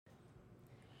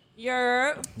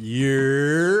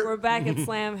We're back at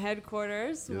Slam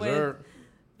headquarters with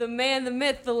the man, the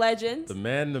myth, the legend. The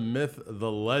man, the myth,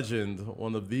 the legend.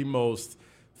 One of the most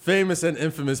famous and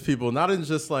infamous people, not in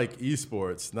just like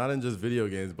esports, not in just video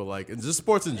games, but like in just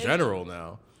sports in general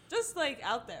now. Just like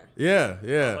out there. Yeah.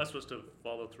 How am I supposed to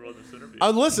follow through on this interview?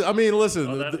 Listen.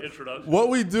 On that introduction. What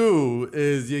we do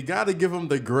is you got to give them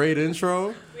the great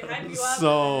intro. We hype you up.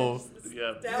 So.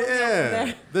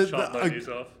 Yeah.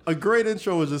 A great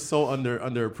intro is just so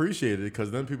underappreciated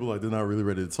because then people are like they're not really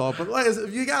ready to talk. But like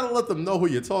you gotta let them know who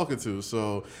you're talking to.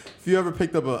 So if you ever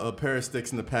picked up a pair of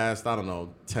sticks in the past, I don't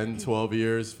know, 10, 12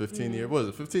 years, 15 years. What is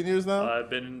it, 15 years now? I've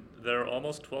been there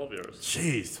almost 12 years.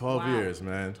 Jeez, 12 years,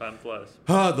 man. Time flies.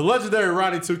 The legendary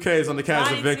Ronnie 2K is on the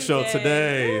Kaz and Vic show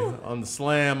today. Woo. On the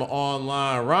Slam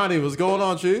Online. Ronnie, what's going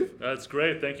on, Chief? That's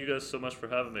great. Thank you guys so much for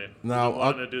having me. Now, I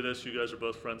wanted to do this. You guys are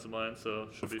both friends of mine, so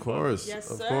it should be fun.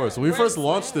 Yes, of sir. course. When we We're first at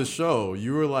launched Slam. this show,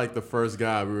 you were like the first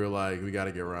guy. We were like, we got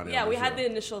to get Ronnie. Yeah, on we the had show. the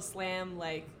initial Slam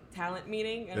talent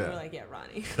meeting, and we were like,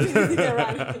 Ronnie.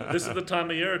 This is the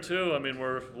time of year too. I mean,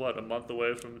 we're a month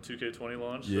away from the 2K20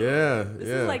 launch. So This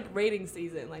is like rating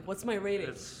season. Like, what's my rating?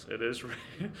 It is.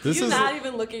 Do you not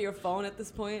even look at your phone at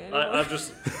this point anymore? I'm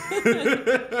just.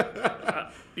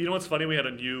 You know what's funny? We had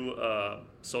a new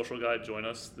social guy join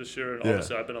us this year, and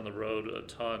obviously I've been on the road a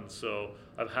ton, so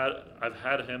I've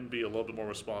had him be a little bit more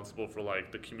responsible for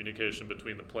like the communication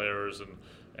between the players and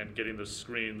getting the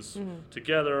screens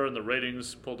together and the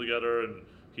ratings pulled together. And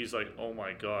he's like, oh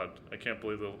my God, I can't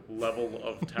believe the level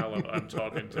of talent I'm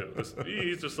talking to.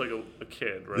 He's just like a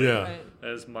kid, right? Yeah. Right.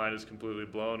 And his mind is completely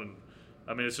blown. And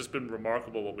I mean, it's just been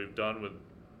remarkable what we've done with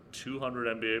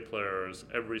 200 NBA players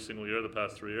every single year the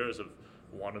past 3 years have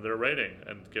wanted their rating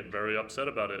and get very upset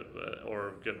about it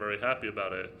or get very happy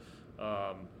about it.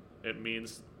 It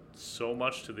means so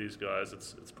much to these guys.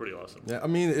 It's pretty awesome. Yeah, I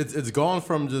mean, it's gone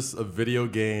from just a video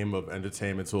game of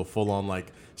entertainment to a full-on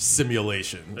like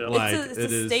simulation. Yeah. Like it's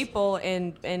a staple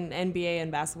in NBA and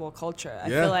basketball culture. I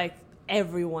feel like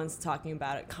everyone's talking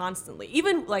about it constantly.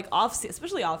 Even like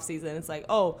especially off season, it's like,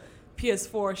 oh,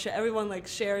 PS4. Everyone like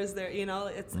shares their.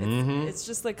 It's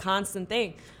just a constant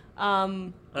thing. I mean,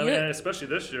 especially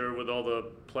this year with all the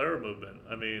player movement.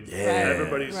 I mean,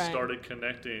 everybody started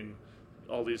connecting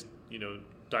all these,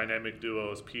 dynamic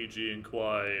duos, PG and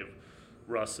Kawhi,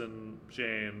 Russ and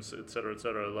James, et cetera, et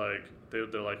cetera. Like,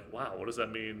 they're like, wow, what does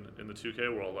that mean in the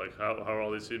 2K world? Like, how are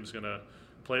all these teams going to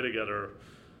play together?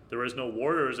 There is no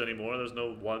Warriors anymore. There's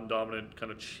no one dominant kind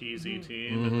of cheesy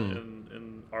team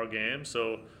in our game.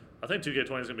 So I think 2K20 is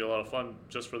going to be a lot of fun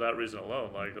just for that reason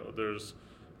alone. Like, there's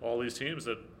all these teams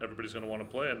that everybody's going to want to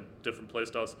play and different play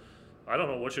styles. I don't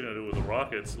know what you're going to do with the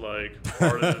Rockets, like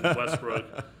Harden and Westbrook.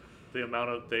 The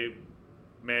amount they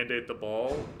mandate the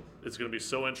ball, it's going to be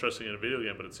so interesting in a video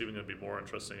game, but it's even going to be more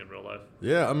interesting in real life.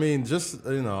 Yeah, I mean, just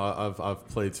I've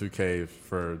played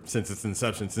 2K since its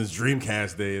inception, since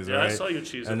Dreamcast days. Yeah, right? I saw you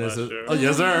cheesing last year. Oh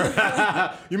yes,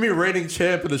 sir. You mean reigning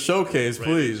champ in the showcase,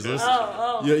 please?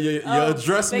 You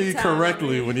address me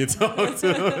correctly when you talk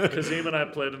to. Kazim and I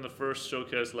played in the first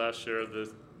showcase last year.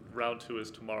 The round 2 is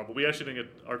tomorrow, but we actually didn't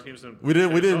get our teams in. We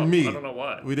didn't meet. I don't know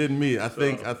why. We didn't meet. I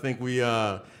think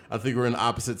we're in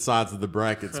opposite sides of the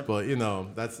brackets, but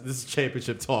this is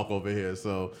championship talk over here.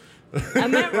 So I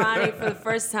met Ronnie for the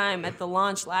first time at the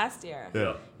launch last year.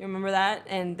 Yeah. You remember that?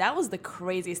 And that was the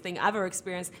craziest thing I've ever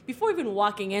experienced. Before even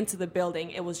walking into the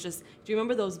building, it was just, do you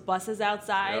remember those buses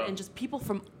outside and just people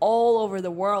from all over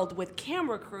the world with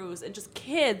camera crews and just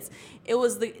kids? It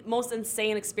was the most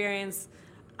insane experience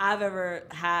I've ever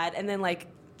had. And then like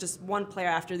just one player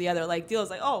after the other, like Deal's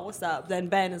like, oh, what's up? Then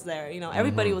Ben is there,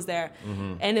 everybody was there.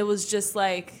 And it was just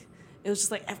like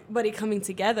everybody coming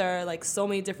together, like so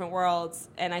many different worlds.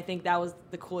 And I think that was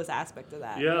the coolest aspect of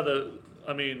that. Yeah,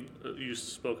 you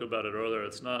spoke about it earlier.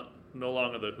 It's no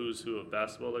longer the who's who of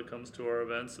basketball that comes to our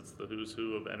events. It's the who's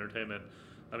who of entertainment.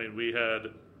 I mean, we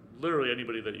had literally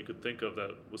anybody that you could think of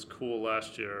that was cool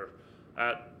last year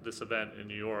at this event in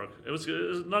New York. It was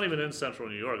not even in central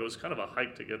New York. It was kind of a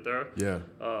hike to get there. Yeah.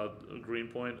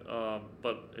 Greenpoint.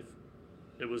 But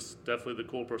it was definitely the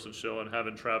cool person show, and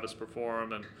having Travis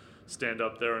perform and stand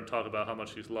up there and talk about how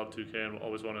much he's loved 2K and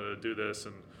always wanted to do this.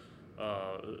 And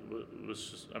it was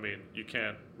just, I mean, you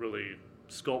can't really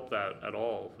sculpt that at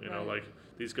all. Like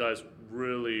these guys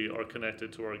really are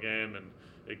connected to our game, and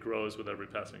it grows with every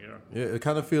passing year. Yeah, it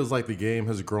kind of feels like the game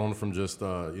has grown from just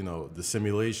the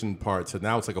simulation part to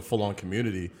now it's like a full-on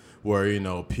community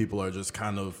where people are just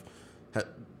kind of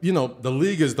the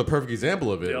league is the perfect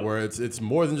example of it, Yep. where it's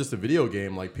more than just a video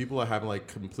game. Like, people are having like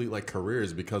complete like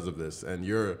careers because of this, and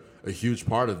you're a huge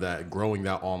part of that, growing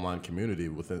that online community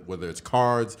with it, whether it's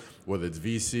cards, whether it's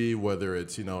VC, whether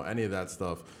it's any of that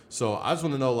stuff. So I just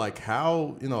want to know, like,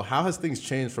 how has things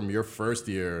changed from your first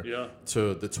year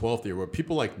to the 12th year, where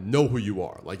people like know who you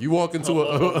are? Like, you walk into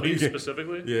me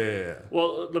specifically. Yeah.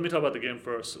 Well, let me talk about the game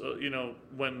first.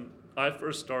 When I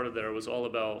first started there, it was all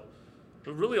about.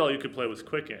 But really, all you could play was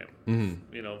quick game.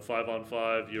 Mm-hmm.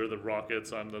 5-on-5. You're the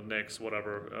Rockets. I'm the Knicks.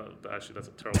 Whatever. Actually, that's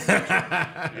a terrible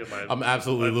question. I'm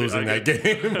absolutely losing that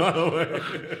game, by the way.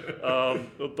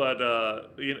 But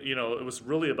it was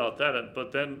really about that.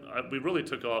 But then we really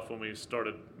took off when we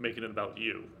started making it about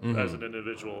you as an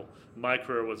individual. My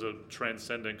career was a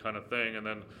transcendent kind of thing, and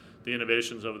then the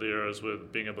innovations over the years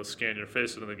with being able to scan your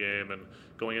face into the game and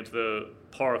going into the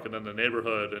park and then the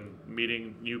neighborhood and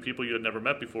meeting new people you had never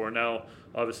met before. And now,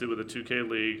 obviously, with the 2K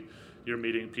League, you're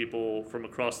meeting people from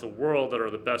across the world that are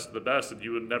the best of the best, and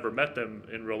you had never met them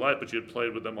in real life, but you had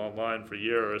played with them online for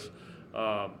years.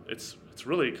 It's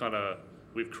really kind of,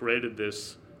 we've created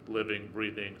this living,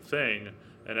 breathing thing,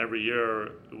 and every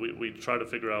year we try to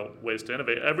figure out ways to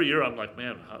innovate. Every year I'm like,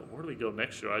 man, where do we go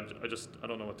next year? I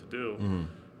don't know what to do. Mm-hmm.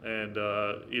 And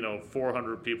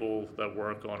 400 people that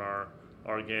work on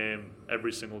our game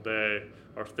every single day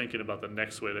are thinking about the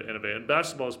next way to innovate. And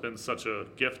basketball has been such a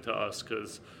gift to us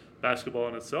because basketball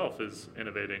in itself is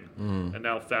innovating. And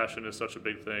now fashion is such a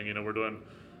big thing. We're doing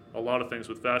a lot of things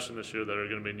with fashion this year that are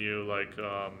going to be new, like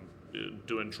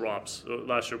doing drops.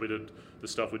 Last year we did the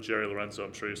stuff with Jerry Lorenzo.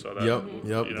 I'm sure you saw that.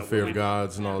 Yep. The Fear of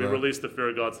Gods and all that. We released the Fear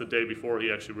of Gods the day before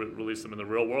he actually released them in the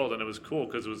real world, and it was cool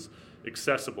because it was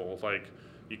accessible. Like,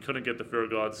 you couldn't get the Fear of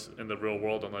Gods in the real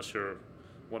world unless you're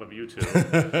one of you two.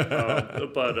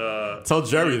 Tell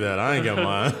Jerry that. I ain't got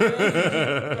mine.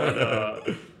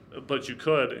 But you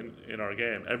could in our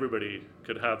game. Everybody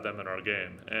could have them in our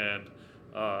game. And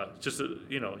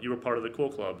you were part of the cool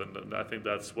club, and I think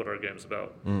that's what our game's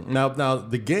about. Now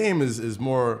the game is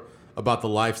more about the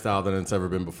lifestyle than it's ever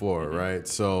been before, right?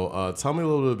 So tell me a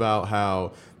little bit about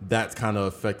how that's kind of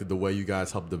affected the way you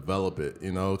guys help develop it,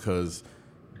 because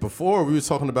before we were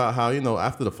talking about how,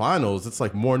 after the finals, it's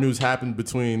like more news happened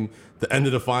between the end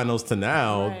of the finals to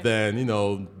now than,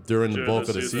 during the bulk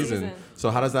of the season.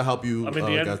 So how does that help you? I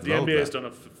mean, guys the NBA has that? done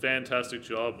a fantastic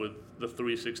job with the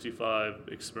 365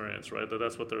 experience, right?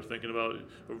 That's what they're thinking about.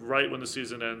 Right when the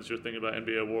season ends, you're thinking about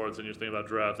NBA awards, and you're thinking about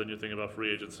draft, and you're thinking about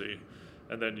free agency.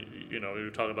 And then, you're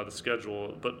talking about the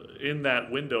schedule. But in that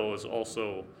window is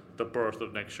also the birth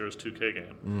of next year's 2K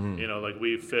game. Like,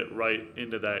 we fit right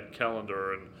into that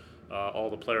calendar, and all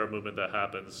the player movement that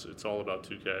happens, it's all about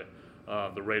 2K.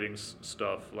 The ratings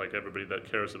stuff, like, everybody that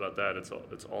cares about that, it's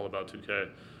all about 2K.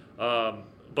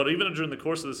 But even during the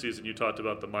course of the season, you talked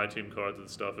about the My Team cards and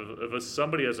stuff. If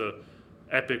somebody has a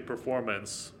epic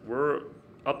performance, we're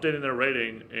updating their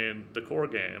rating in the core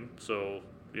game. So,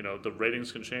 the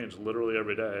ratings can change literally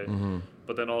every day.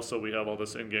 But then also we have all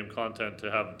this in-game content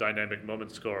to have dynamic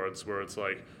moments cards where it's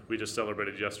like, we just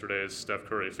celebrated yesterday's Steph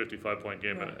Curry 55-point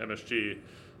game at MSG.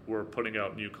 We're putting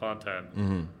out new content.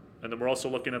 And then we're also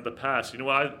looking at the past.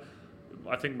 I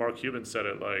think Mark Cuban said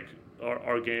it, like,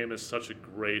 our game is such a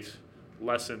great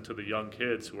lesson to the young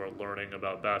kids who are learning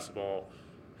about basketball,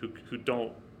 who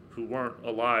weren't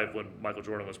alive when Michael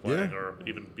Jordan was playing, or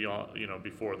even beyond,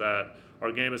 before that.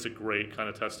 Our game is a great kind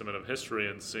of testament of history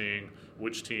and seeing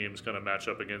which teams kind of match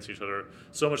up against each other.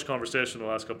 So much conversation in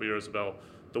the last couple of years about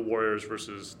the Warriors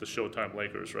versus the Showtime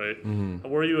Lakers, right?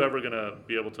 Where are you ever going to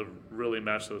be able to really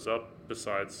match those up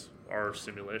besides our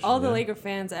simulation? All the Laker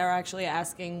fans are actually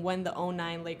asking when the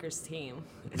 09 Lakers team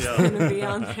is going to be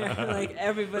on there. Like,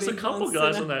 everybody. There's a couple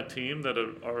guys on that team that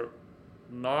are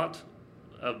not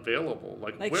available,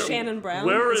 like Shannon Brown.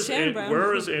 Where is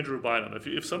Andrew Bynum?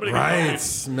 If somebody man,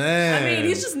 I mean,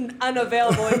 he's just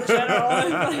unavailable in general.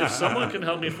 If someone can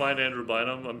help me find Andrew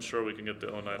Bynum, I'm sure we can get the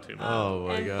 09 team. Oh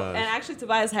my gosh! And actually,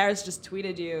 Tobias Harris just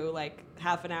tweeted you like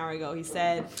half an hour ago. He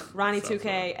said, "Ronnie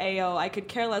 2K, Ayo, I could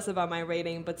care less about my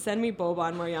rating, but send me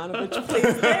Boban Marjanovic, please."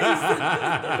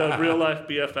 The real life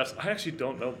BFFs. I actually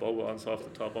don't know Boban's off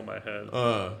the top of my head.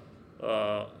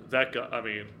 That guy. I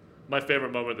mean, my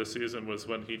favorite moment of the season was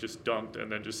when he just dunked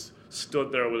and then just stood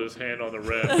there with his hand on the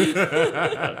rim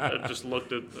and just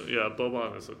looked at.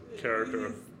 Boban is a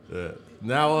character. Yeah.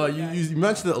 Now, you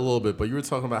mentioned it a little bit, but you were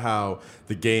talking about how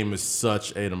the game is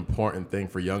such an important thing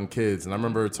for young kids. And I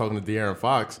remember talking to De'Aaron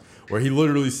Fox, where he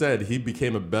literally said he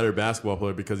became a better basketball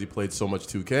player because he played so much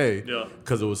 2K. Yeah.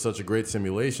 Because it was such a great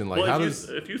simulation. Like, well,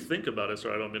 if you think about it,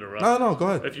 sorry, I don't mean to interrupt. No, go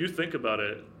ahead. If you think about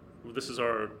it, this is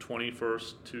our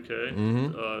 21st 2K,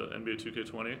 NBA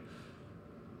 2K20.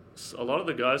 A lot of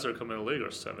the guys that are coming in the league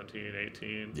are 17,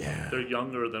 18. Yeah. They're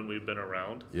younger than we've been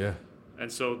around. Yeah.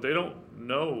 And so they don't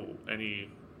know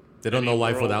They don't know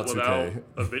life without 2K.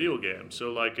 a video game.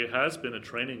 So, like, it has been a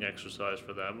training exercise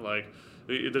for them. Like,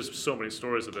 there's so many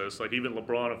stories of this. Like, even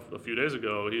LeBron a few days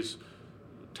ago, he's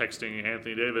texting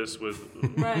Anthony Davis with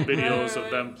videos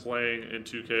of them playing in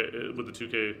 2K with the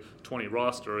 2K20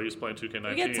 roster. He's playing 2K19.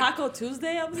 We get Taco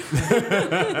Tuesday up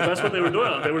That's what they were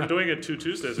doing. They were doing it 2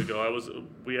 Tuesdays ago.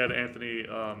 We had Anthony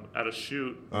at a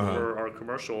shoot for our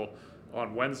commercial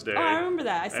on Wednesday. Oh, I remember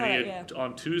that. I saw that. Yeah.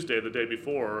 On Tuesday, the day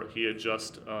before, he had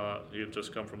just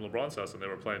come from LeBron's house, and they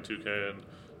were playing 2K and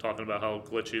talking about how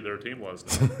glitchy their team was.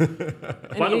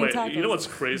 By the way, you know what's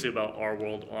crazy about our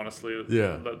world, honestly?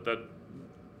 Yeah. That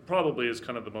probably is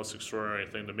kind of the most extraordinary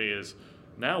thing to me is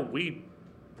now we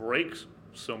break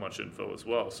so much info as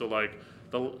well. So like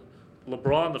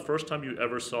LeBron, the first time you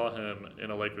ever saw him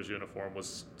in a Lakers uniform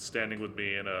was standing with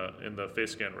me in the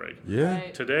face scan rig. Yeah.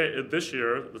 Right. This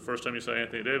year, the first time you saw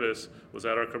Anthony Davis was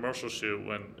at our commercial shoot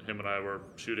when him and I were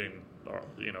shooting,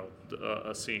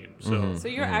 a scene. So, so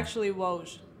you're actually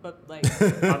Woj, but like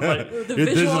I'm like the You're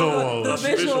visual,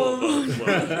 digital the Woj.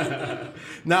 visual.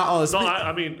 Now,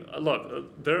 I mean, look,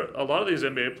 a lot of these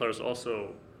NBA players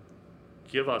also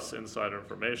give us insider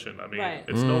information. I mean,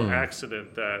 it's no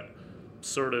accident that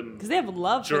certain because they have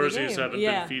love jerseys for the game.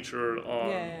 haven't been featured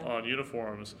on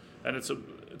uniforms, and it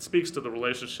speaks to the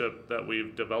relationship that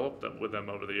we've developed with them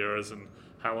over the years and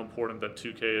how important that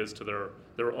 2K is to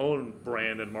their own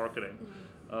brand and marketing.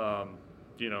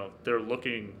 They're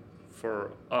looking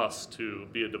for us to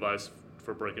be a device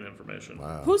for breaking information.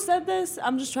 Wow. Who said this?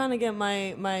 I'm just trying to get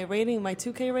my rating, my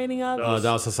 2K rating up.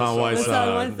 That was Hassan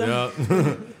Whiteside.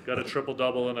 Whiteside. Got a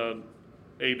triple-double in a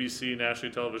ABC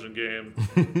nationally television game,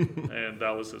 and that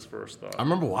was his first thought. I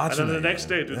remember watching. And then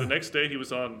the next day, he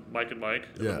was on Mike and Mike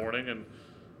in the morning, and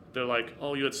they're like,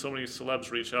 "Oh, you had so many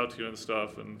celebs reach out to you and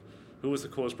stuff, and who was the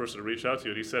coolest person to reach out to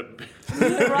you?" And he said,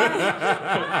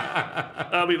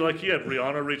 I mean, like, he had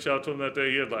Rihanna reach out to him that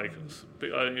day. He had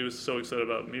he was so excited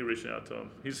about me reaching out to him.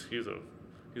 He's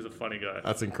a funny guy.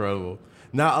 That's incredible.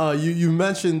 Now, you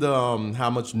mentioned how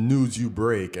much news you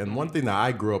break, and one thing that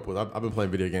I grew up with, I've been playing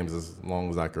video games as long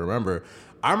as I can remember.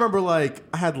 I remember I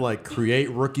had create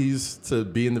rookies to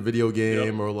be in the video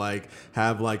game, or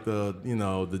have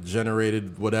the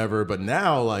generated whatever. But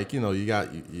now you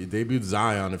debuted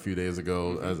Zion a few days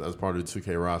ago as part of the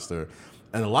 2K roster,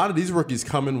 and a lot of these rookies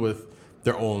come in with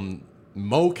their own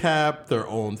mocap, their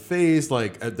own face,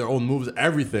 their own moves,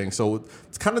 everything. So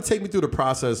it's kind of take me through the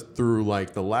process through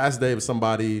the last day of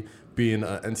somebody being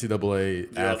an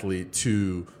NCAA athlete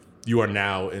to you are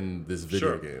now in this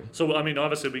video game. So, I mean,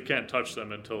 obviously we can't touch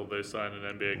them until they sign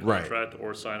an NBA contract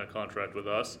or sign a contract with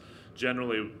us.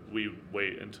 Generally, we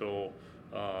wait until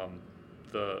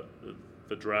the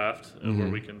draft where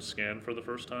we can scan for the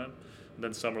first time. And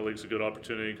then Summer League's a good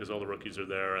opportunity because all the rookies are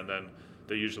there, and then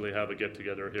they usually have a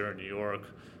get-together here in New York.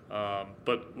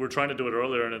 But we're trying to do it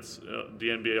earlier, and it's the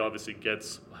NBA obviously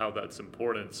gets how that's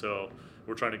important, so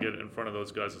we're trying to get in front of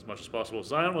those guys as much as possible.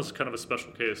 Zion was kind of a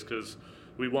special case because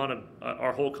we wanted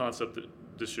our whole concept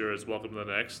this year is welcome to the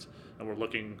next, and we're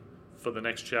looking for the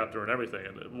next chapter and everything.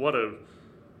 And what a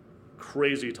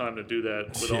crazy time to do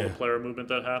that with all the player movement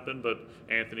that happened. But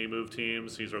Anthony moved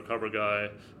teams; he's our cover guy.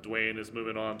 Dwayne is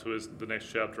moving on to the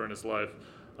next chapter in his life.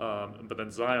 But then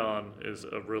Zion is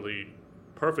a really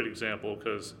perfect example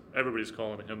because everybody's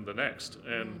calling him the next,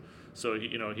 and so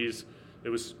it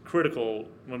was critical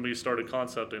when we started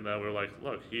concepting that. We were like,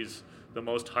 look, he's the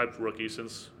most hyped rookie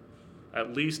since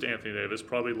at least Anthony Davis,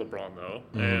 probably LeBron though,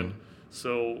 and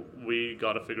so we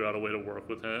got to figure out a way to work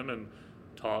with him and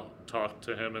talk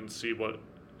to him and see what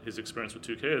his experience with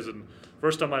 2K is. And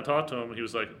first time I talked to him, he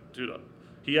was like, dude.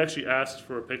 He actually asked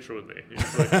for a picture with me. He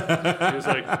was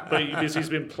like, but because he's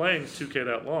been playing 2K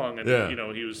that long, and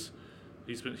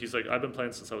he's like, I've been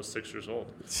playing since I was 6 years old,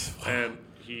 and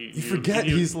he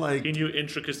knew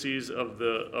intricacies of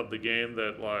the game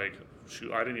that I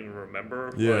didn't even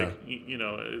remember. Yeah.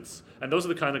 And those are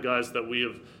the kind of guys that we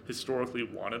have historically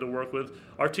wanted to work with.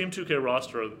 Our Team 2K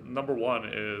roster, number one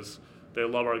is they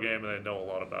love our game and they know a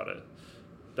lot about it.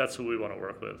 That's who we want to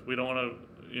work with. We don't want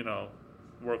to,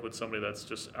 work with somebody that's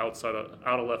just out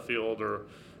of left field or,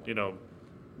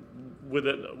 with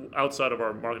it outside of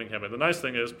our marketing campaign. The nice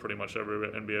thing is pretty much every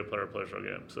NBA player plays our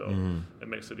game, so it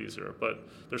makes it easier. But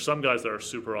there's some guys that are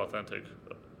super authentic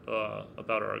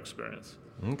about our experience.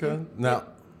 Okay. Now,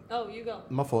 Oh, you go.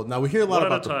 My fault. Now we hear a lot One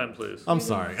about at a time, please. I'm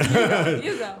sorry.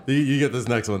 You go. You get this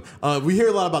next one. We hear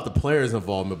a lot about the players'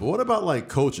 involvement, but what about like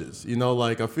coaches? You know,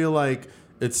 like I feel like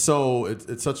it's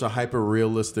such a hyper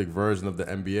realistic version of the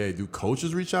NBA. Do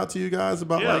coaches reach out to you guys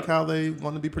about like how they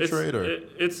want to be portrayed?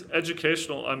 It's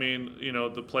educational. I mean, you know,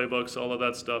 the playbooks, all of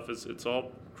that stuff it's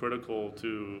all critical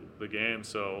to the game.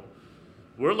 So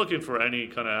we're looking for any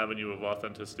kind of avenue of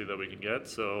authenticity that we can get.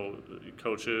 So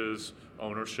coaches,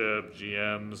 ownership,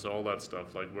 GMs, all that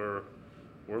stuff. Like we're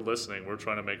listening. We're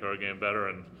trying to make our game better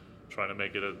and trying to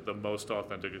make it the most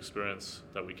authentic experience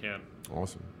that we can.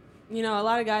 Awesome. You know, a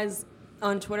lot of guys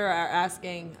on Twitter are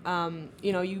asking,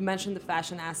 you know, you mentioned the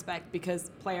fashion aspect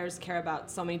because players care about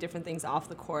so many different things off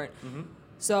the court. Mm-hmm.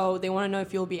 So they want to know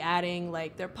if you'll be adding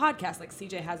like their podcast, like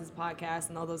CJ has his podcast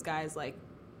and all those guys like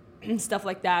stuff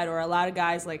like that, or a lot of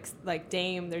guys like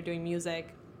Dame, they're doing music.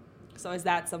 So is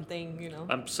that something, you know?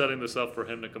 I'm setting this up for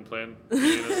him to complain.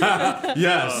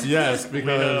 Yes,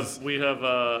 because we have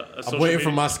a social I'm waiting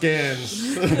for my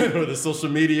scans or the social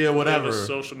media, whatever. We have a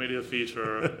social media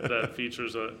feature that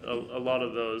features a lot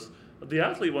of those. The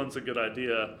athlete one's a good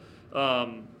idea.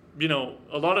 You know,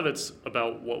 a lot of it's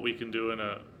about what we can do in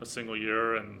a single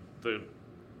year and the,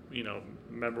 you know,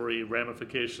 memory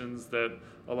ramifications that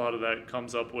a lot of that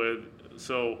comes up with.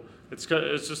 So it's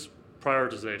just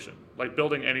prioritization. Like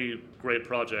building any great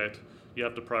project, you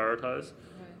have to prioritize.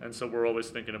 Right. And so we're always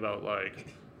thinking about like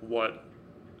what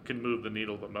can move the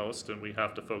needle the most, and we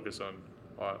have to focus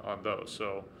on those.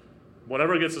 So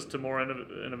whatever gets us to more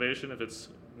innovation, if it's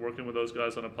working with those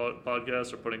guys on a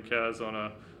podcast or putting Kaz on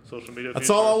a social media That's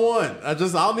feature. all I want. I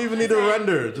don't even need to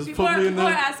render. Just put me in there. People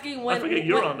are asking when. I forget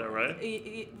you're on there,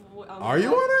 right? Are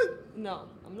you on it? No,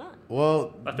 I'm not.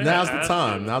 Well, now's the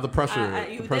time. Now the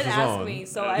pressure's you did ask on. me,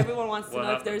 so everyone wants to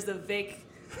know if there's a Vic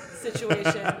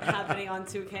situation happening on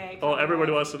 2K. Oh,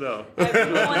 everybody wants to know.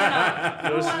 People want to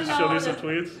know. Show me some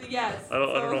tweets? Yes. I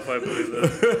don't know if I believe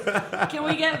this. Can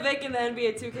we get Vic in the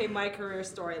NBA 2K My Career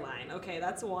storyline? Okay,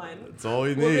 that's one. That's all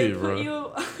you Will need, they put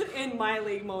you in my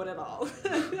league mode at all?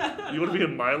 You want to be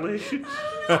in my league?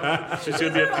 She's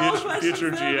going to be a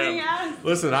future GM.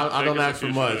 Listen, I don't ask for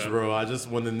much, bro. I just,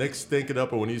 when the Knicks stink it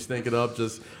up or when you stink it up,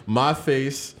 just my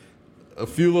face, a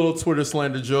few little Twitter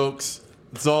slander jokes.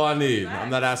 That's all I need. I'm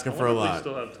not asking for a lot. We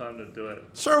still have time to do it.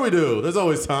 Sure we do. There's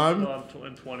always time. No, I'm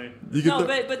in 20.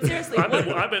 But seriously.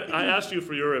 I asked you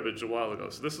for your image a while ago,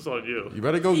 so this is on you. You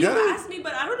better go get it. You asked me,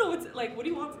 but I don't know what do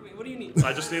you want from me? What do you need?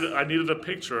 I needed a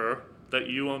picture that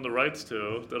you own the rights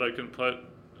to that I can put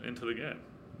into the game.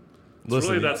 It's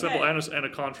really that simple, and a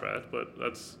contract, but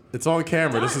that's... It's on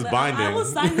camera. This is binding. I will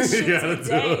sign this shit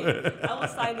today. I will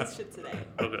sign this shit today.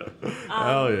 Okay.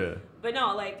 Hell yeah. But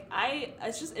no, like,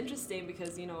 it's just interesting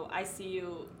because, you know, I see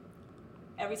you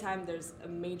every time there's a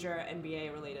major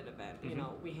NBA-related event. You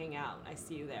know, we hang out. I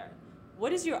see you there.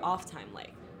 What is your off time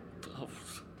like? Oh,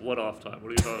 what off time? What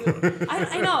are you talking about?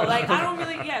 I know. Like, I don't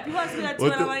really... Yeah, people ask me that too,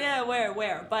 and I'm like, yeah,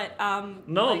 where? But,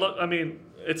 No, like, look, I mean,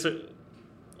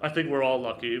 I think we're all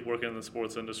lucky working in the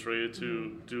sports industry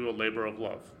to do a labor of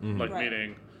love. Like,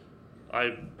 meaning,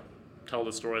 I tell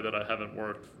the story that I haven't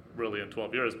worked really in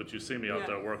 12 years, but you see me out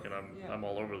there working. I'm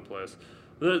all over the place.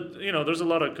 You know, there's a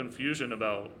lot of confusion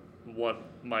about what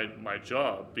my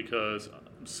job, because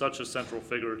I'm such a central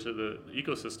figure to the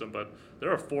ecosystem, but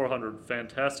there are 400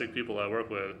 fantastic people I work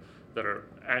with that are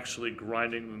actually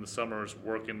grinding in the summers,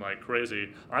 working like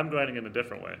crazy. I'm grinding in a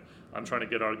different way. I'm trying to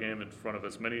get our game in front of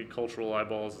as many cultural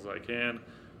eyeballs as I can,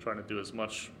 trying to do as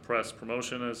much press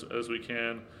promotion as we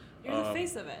can. You're the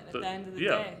face of it at the end of the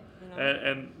day. You know?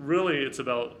 And really it's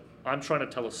about, I'm trying to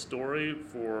tell a story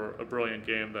for a brilliant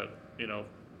game that, you know,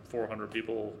 400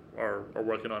 people are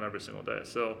working on every single day.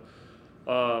 So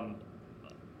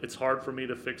it's hard for me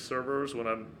to fix servers when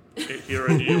I'm here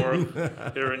in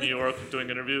New York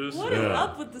doing interviews. What is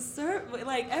up with the server?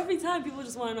 Like, every time people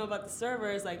just want to know about the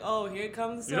servers, like, oh, here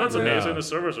comes the server. You know what's amazing? The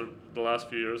servers the last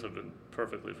few years have been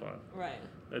perfectly fine. Right.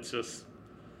 It's just,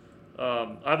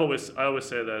 I always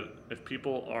say that if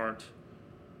people aren't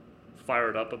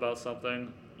fired up about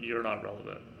something, you're not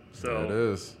relevant. So it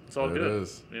is. It's all good.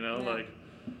 You know, like,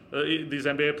 these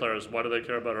NBA players, why do they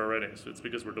care about our ratings? It's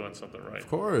because we're doing something right. Of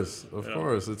course.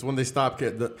 It's when they stop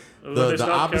the stop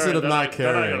opposite caring, of not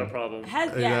caring. Then I got a problem.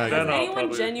 Has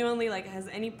anyone genuinely, like, has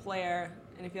any player,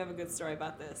 and if you have a good story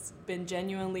about this, been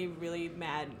genuinely really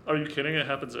mad? Are you kidding? It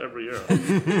happens every year.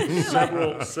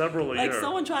 several a year. Like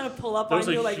someone trying to pull up on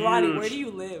you, like, Ronnie, where do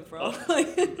you live, bro?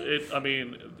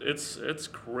 It's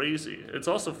crazy. It's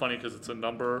also funny because it's a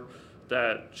number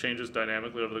that changes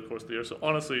dynamically over the course of the year. So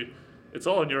honestly, it's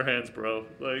all in your hands, bro.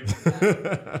 Like,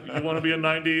 you want to be a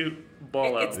 90,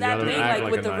 ball out. It's that thing,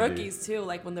 like with the rookies too.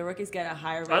 Like when the rookies get a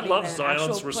higher rating. I love than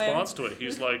Zion's response player. to it.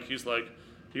 He's like,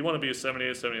 he wanted to be a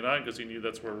 78, 79 because he knew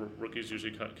that's where rookies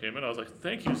usually came in. I was like,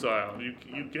 thank you, Zion.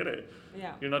 You get it.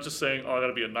 Yeah. You're not just saying, oh, I got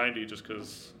to be a 90 just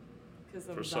because.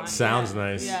 For some sounds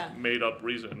nice. Made up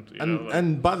reason.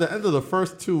 And by the end of the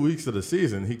first 2 weeks of the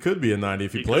season, he could be a 90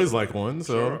 if he plays like one.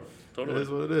 So sure. Totally. It is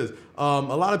what it is. A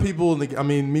lot of people,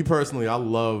 me personally, I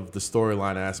love the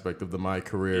storyline aspect of the My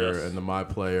Career and the My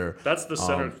Player. That's the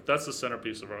center. That's the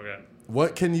centerpiece of our game.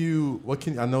 What can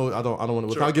I know I don't want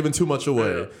to without giving too much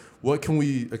away. Yeah. What can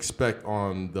we expect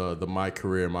on the My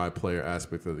Career, My Player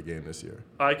aspect of the game this year?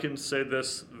 I can say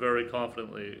this very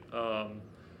confidently.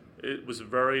 It was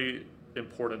very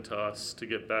important to us to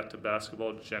get back to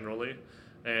basketball generally,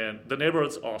 and the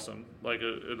neighborhood's awesome. Like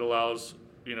it allows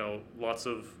lots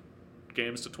of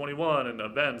games to 21 and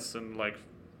events and like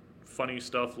funny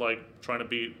stuff like trying to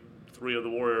beat 3 of the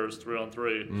Warriors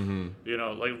 3-on-3.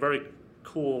 Mm-hmm. Like very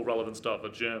cool, relevant stuff. A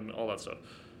gym, all that stuff.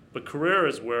 But career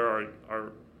is where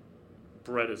our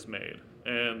bread is made,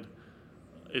 and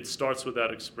it starts with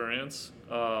that experience.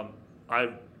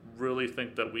 I really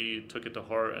think that we took it to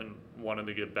heart and wanted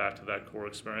to get back to that core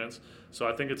experience. So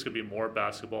I think it's going to be more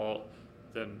basketball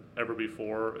than ever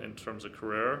before in terms of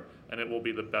career, and it will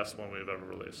be the best one we've ever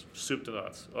released. Soup to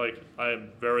nuts. Like, I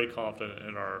am very confident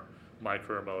in our My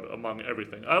Career mode among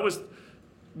everything.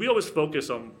 We always focus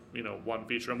on one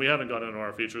feature, and we haven't gone into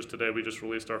our features today. We just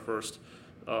released our first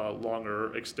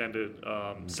longer extended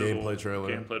gameplay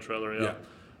trailer. Yeah.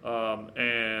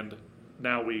 And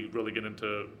now we really get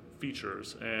into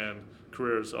features, and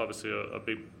career is obviously a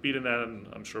big beat in that, and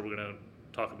I'm sure we're going to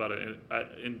talk about it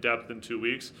in depth in 2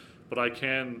 weeks. But I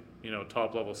can,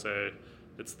 top level say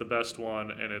it's the best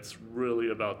one, and it's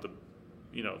really about the,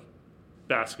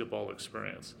 basketball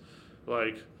experience.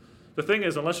 Like, the thing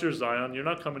is, unless you're Zion, you're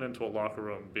not coming into a locker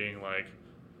room being like,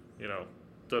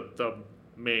 the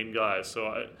main guy.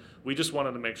 So we just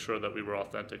wanted to make sure that we were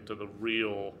authentic to the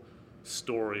real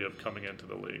story of coming into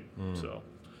the league. So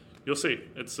you'll see.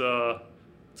 It's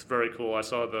very cool. I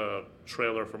saw the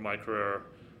trailer for My Career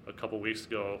a couple weeks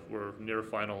ago. We're near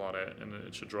final on it, and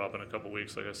it should drop in a couple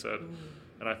weeks, like I said.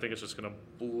 And I think it's just going to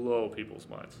blow people's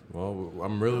minds. Well,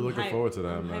 I'm really looking forward to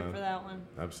that, I'm man. hyped for that one.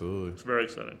 Absolutely. It's very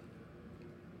exciting.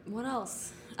 What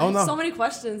else? Oh, I have so many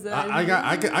questions.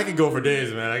 I could go for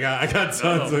days, man. I got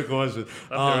tons of questions.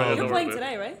 You're playing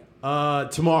today, right?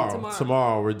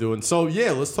 Tomorrow we're doing. So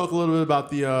yeah, let's talk a little bit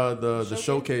about the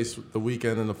showcase, the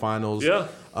weekend and the finals. Yeah.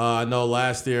 I know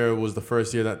last year was the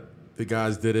first year that the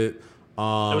guys did it.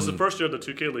 It was the first year of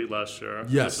the 2K League last year.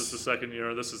 Yes. This is the second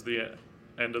year. This is the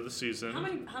end of the season. How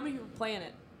many people play in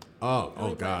it?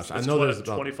 Oh gosh, I know there's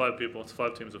about 25 people. It's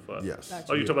 5 teams of 5. Yes.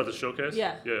 Gotcha. Oh, you talking about the showcase?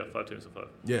 Yeah. Yeah, 5 teams of 5.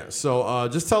 Yeah. So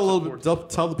just tell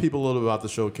the people a little bit about the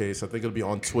showcase. I think it'll be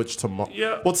on Twitch tomorrow.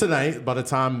 Yeah. Well, tonight. By the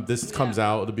time this comes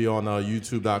out, it'll be on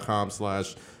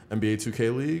YouTube.com/NBA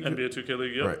 2K League. NBA 2K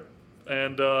League. Yep. Right.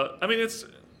 And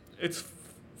it's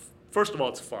first of all,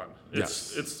 it's fun.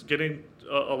 It's getting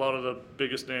a lot of the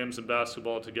biggest names in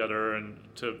basketball together and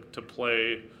to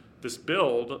play this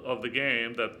build of the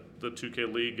game that the 2K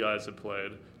League guys have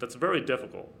played. That's very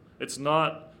difficult. It's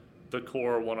not the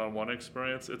core one-on-one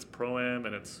experience. It's pro-am,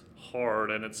 and it's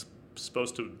hard, and it's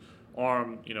supposed to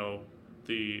arm,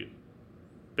 the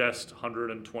best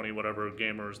 120 whatever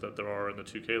gamers that there are in the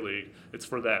 2K League. It's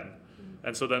for them.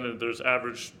 And so then there's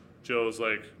average Joes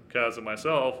like Kaz and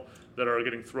myself that are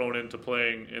getting thrown into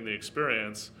playing in the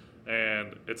experience,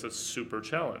 and it's a super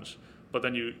challenge. But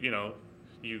then you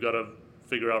got to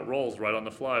figure out roles right on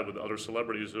the fly with other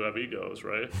celebrities who have egos,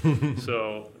 right?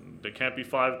 So there can't be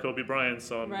 5 Kobe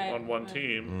Bryants on one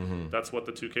team. Mm-hmm. That's what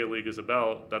the 2K League is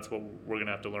about. That's what we're going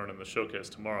to have to learn in the showcase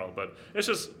tomorrow. But it's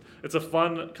a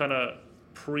fun kind of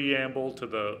preamble to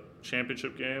the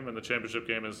championship game, and the championship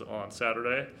game is on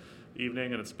Saturday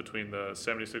evening, and it's between the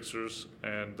 76ers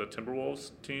and the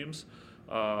Timberwolves teams,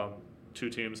 2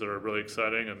 teams that are really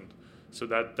exciting. And so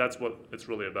that's what it's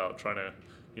really about, trying to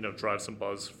drive some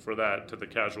buzz for that to the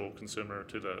casual consumer,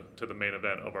 to the main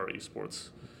event of our esports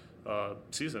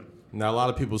season. Now, a lot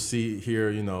of people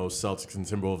hear Celtics and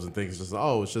Timberwolves and think it's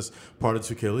just part of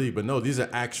 2K League, but no, these are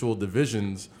actual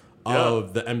divisions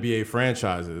of the NBA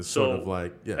franchises. So,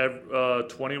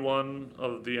 21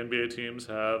 of the NBA teams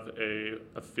have a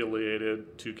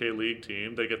affiliated 2K League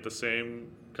team. They get the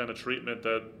same kind of treatment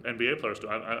that NBA players do.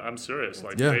 I'm serious.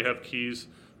 They have keys.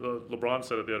 LeBron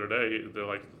said it the other day. They're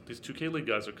like, these 2K League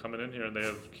guys are coming in here and they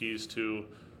have keys to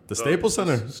the Staples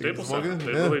Center. Staples Center.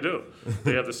 They really do.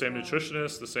 They have the same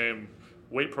nutritionist, the same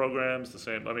weight programs, the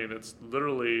same. I mean, it's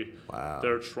literally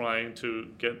they're trying to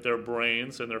get their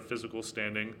brains and their physical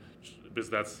standing, because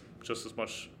that's just as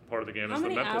much part of the game as the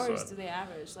mental side. How many hours do they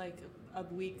average, like a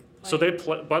week? So they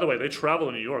play. By the way, they travel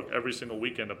to New York every single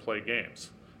weekend to play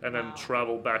games, and then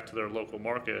travel back to their local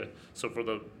market. So for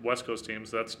the West Coast teams,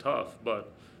 that's tough,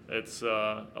 but it's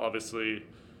obviously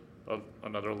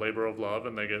another labor of love,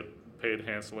 and they get paid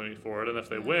handsomely for it. And if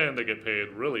they win, they get paid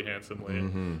really handsomely.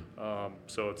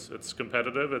 So it's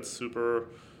competitive. It's super,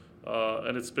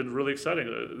 and it's been really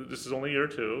exciting. This is only year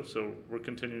 2, so we're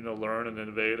continuing to learn and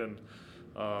innovate, and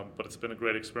but it's been a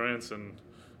great experience. And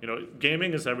you know,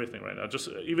 gaming is everything right now. Just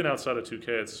even outside of 2K,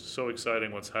 it's so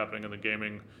exciting what's happening in the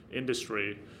gaming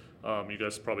industry. You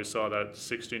guys probably saw that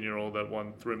 16-year-old that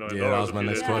won $3 million. Yeah, that was my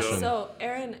next question. So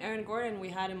Aaron Gordon, we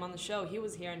had him on the show. He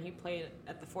was here and he played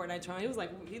at the Fortnite tournament. He was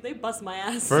like, they bust my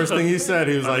ass. First thing he said,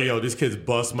 he was like, "Yo, these kids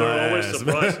bust my ass." They're always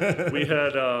surprised. We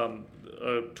had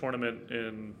a tournament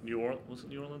in New Orleans. Was it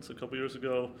New Orleans a couple years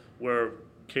ago, where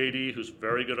KD, who's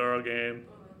very good at our game,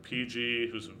 PG,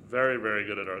 who's very, very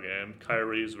good at our game,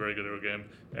 Kyrie, who's very good at our game,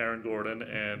 Aaron Gordon,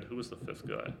 and who was the 5th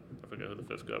guy? I forget who the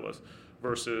 5th guy was.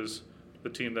 Versus the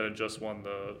team that had just won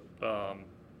the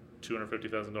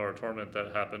 $250,000 tournament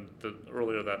that happened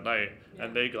earlier that night,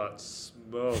 and they got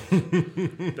smoked.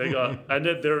 And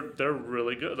they're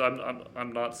really good.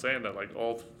 I'm not saying that like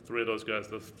all 3 of those guys,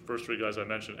 the first 3 guys I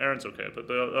mentioned, Aaron's okay, but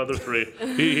the other 3,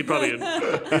 he probably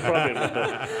but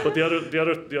the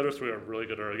other 3 are really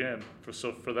good at our game.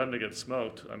 So for them to get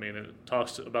smoked, I mean, it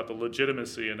talks about the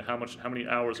legitimacy and how many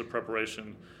hours of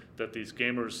preparation that these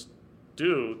gamers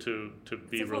do to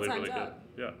be really good.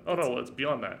 Yeah. Oh no, it's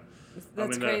beyond that.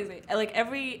 That's crazy.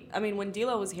 When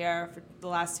D'Lo was here for the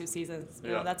last 2 seasons, you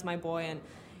know, that's my boy, and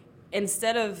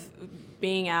instead of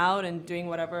being out and doing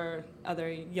whatever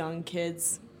other young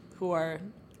kids who are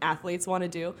athletes want to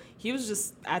do, he was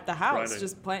just at the house, grinding.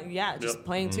 Just playing,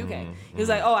 playing 2K. He was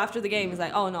like, after the game, he's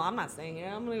like, no, I'm not staying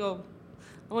here. I'm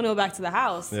gonna go back to the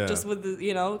house, just with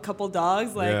a couple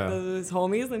dogs, his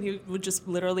homies, and he would just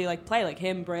literally like play, like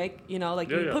him, Brick, he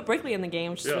put Brickley in the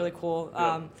game, which is really cool.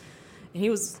 And he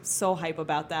was so hype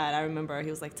about that. I remember he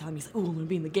was like telling me, "Oh, I'm gonna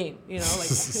be in the game,"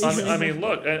 I mean,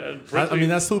 look, Brickley,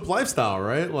 that's hoop lifestyle,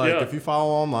 right? Like if you follow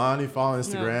online, you follow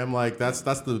Instagram, like that's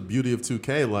the beauty of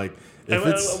 2K. Like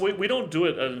we don't do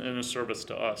it in a service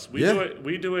to us. We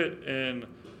do it in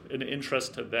an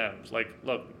interest to them. Like,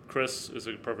 look, Chris is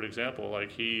a perfect example.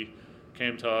 Like, he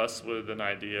came to us with an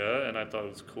idea, and I thought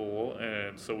it was cool,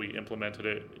 and so we implemented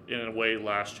it in a way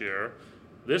last year.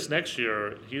 This next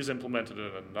year, he's implemented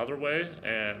it in another way,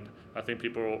 and I think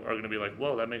people are going to be like,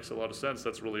 whoa, that makes a lot of sense.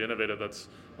 That's really innovative. That's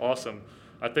awesome.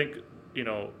 I think,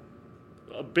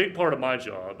 a big part of my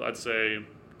job, I'd say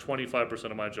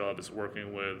 25% of my job is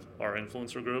working with our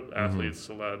influencer group, athletes,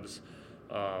 celebs,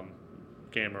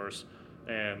 gamers,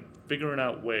 and figuring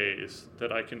out ways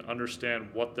that I can understand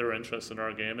what their interest in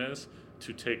our game is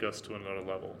to take us to another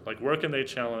level. Like, where can they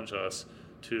challenge us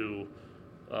to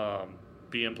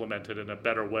be implemented in a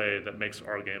better way that makes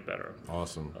our game better?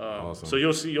 Awesome. So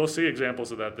you'll see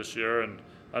examples of that this year, and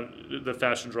the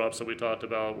fashion drops that we talked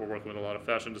about. We're working with a lot of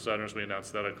fashion designers. We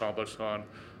announced that at ComplexCon,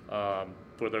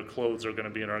 where their clothes are going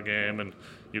to be in our game, and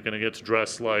you're going to get to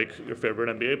dress like your favorite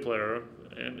NBA player.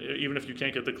 And even if you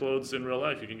can't get the clothes in real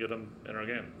life, you can get them in our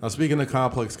game. Now, speaking of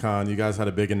ComplexCon, you guys had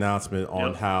a big announcement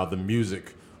on how the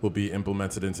music will be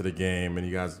implemented into the game, and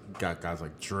you guys got guys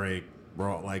like Drake,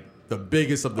 bro, like the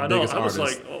biggest of the biggest artists. I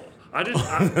was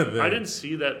like, I didn't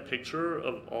see that picture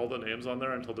of all the names on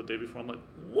there until the day before. I'm like,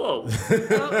 whoa!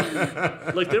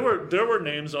 Like there were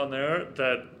names on there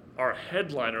that are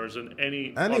headliners in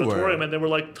anywhere. Auditorium, and they were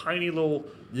like tiny little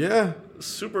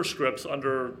superscripts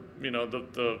under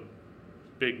the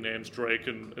big names, Drake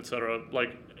and etc.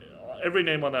 Like every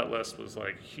name on that list was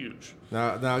like huge.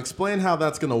 Now explain how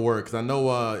that's going to work, because I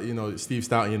know Steve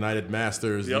Stout and United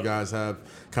Masters. You guys have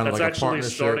kind of like a partnership. That's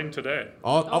actually starting today.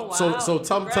 Wow. So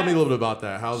tell me a little bit about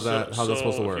that. How's that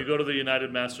supposed to work? If you go to the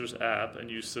United Masters app and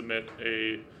you submit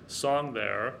a song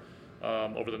there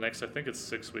over the next, I think it's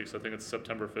 6 weeks. I think it's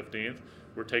September 15th.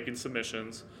 We're taking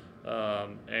submissions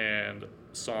and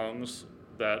songs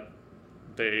that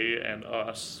they and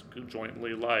us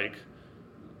jointly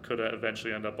could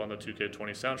eventually end up on the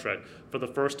 2K20 soundtrack. For the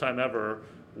first time ever,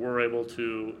 we're able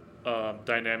to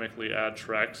dynamically add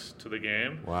tracks to the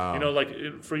game. Wow.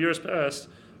 For years past,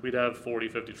 we'd have 40,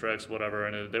 50 tracks, whatever,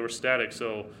 and they were static.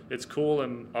 So it's cool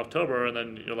in October, and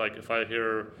then you're like, if I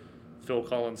hear Phil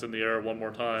Collins in the air one more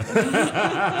time,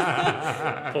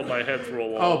 put my head through a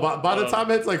wall. Oh, by the time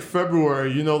it's like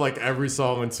February, like every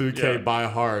song in 2K by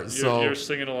heart. You're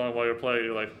singing along while you're playing.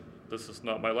 You're like, this is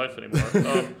not my life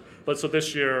anymore. But so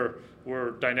this year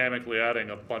we're dynamically adding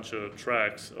a bunch of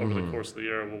tracks over the course of the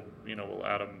year. We'll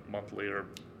add them monthly or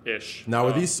ish. Now,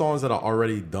 are these songs that are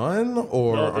already done,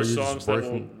 or no, are you songs just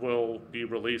that will be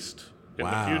released in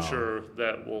the future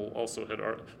that will also hit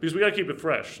our, because we got to keep it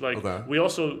fresh. Like we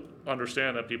also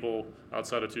understand that people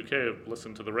outside of 2K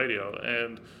listen to the radio,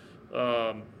 and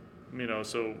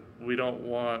so we don't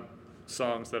want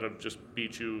songs that have just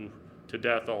beat you to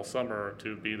death all summer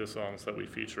to be the songs that we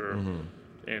feature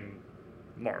in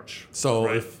March.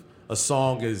 So if a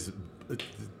song is,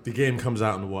 the game comes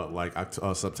out in what, like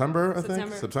September, I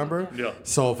think? September? Yeah.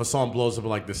 So if a song blows up in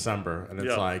like December and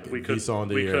it's like the song of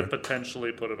the year. We could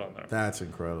potentially put it on there. That's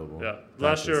incredible. Yeah.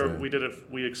 Last year we did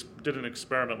did an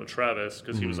experiment with Travis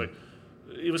because he was like,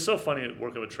 it was so funny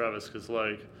working with Travis because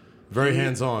like, very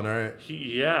hands-on, right?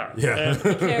 Yeah. And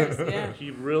he cares, yeah. He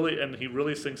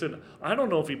really sinks in. I don't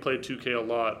know if he played 2K a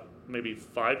lot maybe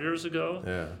 5 years ago.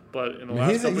 Yeah. But in the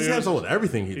last couple years, he's hands-on with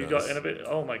everything he does. He got innovative.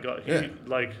 Oh my God. I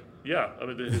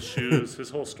mean, his shoes, his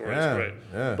whole story is great.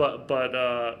 Yeah. But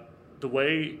the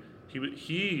way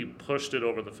he pushed it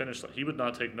over the finish line, he would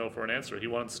not take no for an answer. He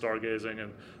wanted Stargazing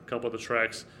and a couple of the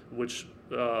tracks, which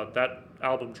that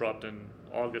album dropped in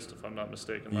August, if I'm not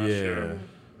mistaken, last year,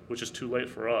 which is too late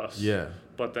for us. Yeah.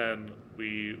 But then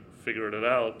we figured it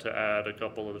out to add a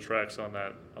couple of the tracks on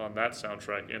that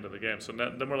soundtrack into the game. So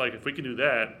then we're like, if we can do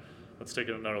that, let's take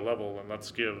it another level and let's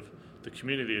give the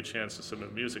community a chance to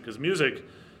submit music, because music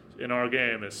in our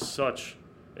game is such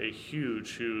a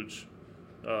huge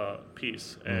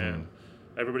piece, and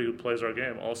everybody who plays our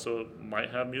game also might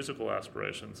have musical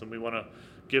aspirations, and we want to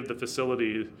give the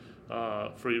facility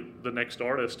for the next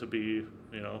artist to be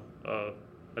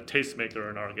a tastemaker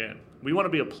in our game. We want to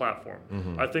be a platform.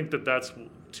 I think that's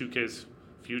 2K's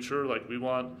future. Like, we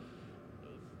want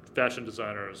fashion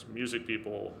designers, music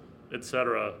people,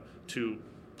 etc., to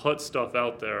put stuff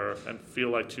out there and feel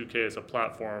like 2K is a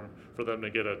platform for them to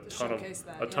get a ton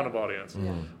of audience.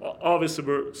 Obviously,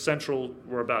 we're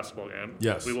a basketball game.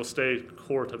 Yes, we will stay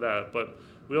core to that, but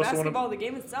we also want to. The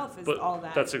game itself is all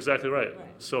that. That's exactly right.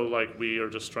 So like, we are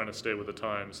just trying to stay with the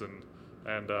times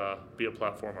and be a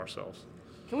platform ourselves.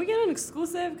 Can we get an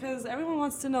exclusive? Because everyone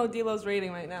wants to know D-Lo's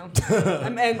rating right now.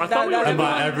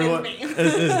 Everyone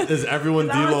is everyone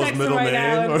D-Lo's middle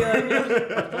name? I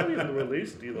thought we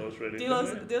released D-Lo's rating. D-Lo's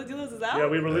is out? Yeah,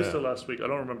 we released it last week. I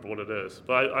don't remember what it is,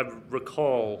 but I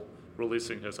recall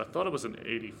releasing his. I thought it was an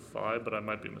 85, but I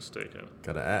might be mistaken.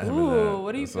 Gotta add him in that.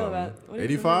 What do you feel about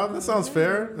 85? That sounds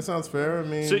fair. I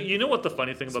mean, so you know what the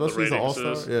funny thing about the ratings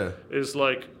is? Is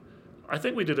like, I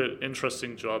think we did an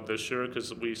interesting job this year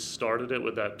because we started it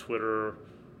with that Twitter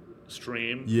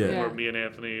stream where me and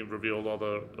Anthony revealed all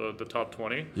the top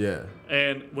 20. Yeah.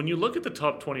 And when you look at the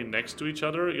top 20 next to each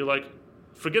other, you're like,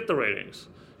 forget the ratings.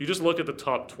 You just look at the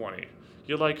top 20.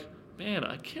 You're like, man,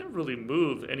 I can't really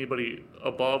move anybody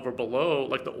above or below.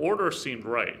 Like, the order seemed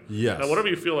right. Yes. Now, whatever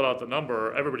you feel about the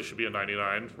number, everybody should be a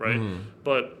 99, right?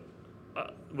 But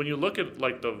when you look at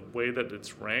like the way that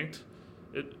it's ranked,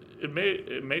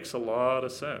 it makes a lot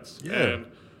of sense. Yeah. And,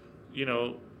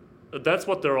 that's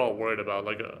what they're all worried about.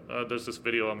 Like, there's this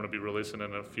video I'm going to be releasing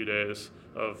in a few days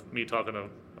of me talking to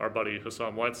our buddy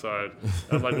Hassan Whiteside.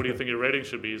 I'm like, what do you think your rating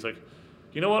should be? He's like,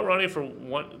 you know what, Ronnie,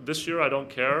 this year I don't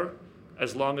care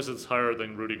as long as it's higher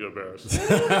than Rudy Gobert's.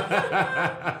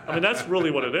 I mean, that's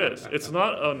really what it is. It's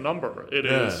not a number. It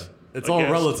is. It's all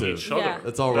relative. Yeah.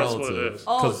 It's all That's relative. What it is.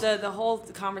 Oh, the whole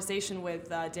conversation with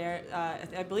Darren,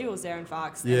 I believe it was Darren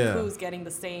Fox, and who's getting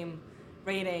the same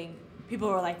rating. People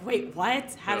were like, wait,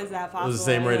 what? How is that possible? It was the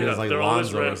same rating as like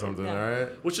Lonzo or something, right?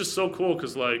 Which is so cool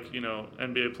because, like,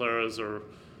 NBA players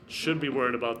should be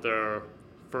worried about their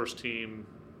first team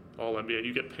All-NBA.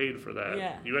 You get paid for that.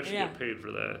 Yeah. You actually get paid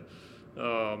for that.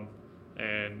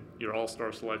 And your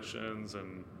all-star selections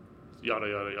and yada,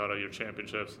 yada, yada, your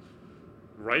championships.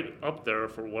 Right up there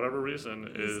for whatever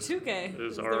reason is 2K.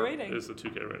 Is the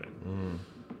 2K rating.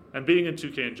 And being in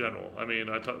 2K in general. I mean,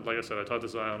 like I said, I talked to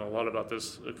Zion a lot about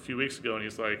this a few weeks ago, and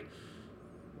he's like,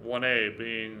 1A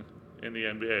being in the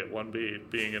NBA, 1B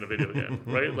being in a video game,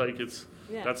 right? Like,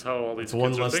 that's how all these kids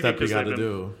one are less thinking, step you got to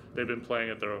do. They've been playing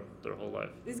it their whole life.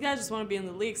 These guys just want to be in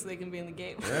the league so they can be in the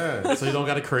game. Yeah, so you don't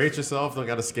got to create yourself, don't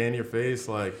got to scan your face.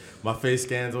 Like, my face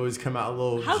scans always come out a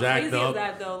little How jacked up. How crazy is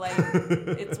that, though? Like,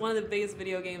 it's one of the biggest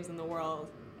video games in the world,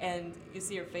 and you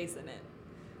see your face in it.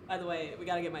 By the way, we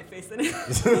gotta get my face in it.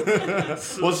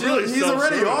 Well, he's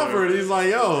already offered. He's like,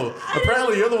 yo,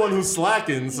 apparently you're the one who's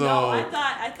slacking, so no,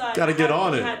 I thought gotta get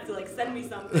on it. You had to like send me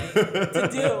something to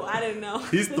do. I didn't know.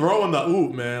 He's throwing the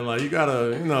oop, man. Like, you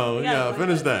gotta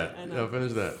finish that. Yeah,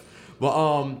 finish that.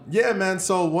 But yeah, man.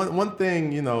 So one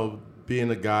thing, being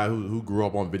a guy who grew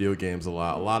up on video games a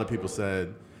lot of people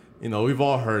said, we've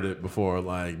all heard it before,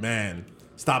 like, man,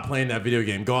 stop playing that video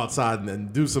game, go outside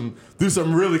and do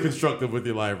something really constructive with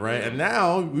your life, right? And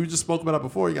now, we just spoke about it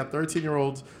before, you got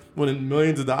 13-year-olds winning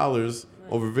millions of dollars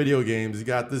over video games. You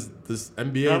got this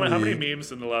NBA How many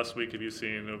memes in the last week have you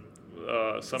seen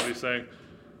of somebody saying,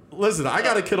 listen, I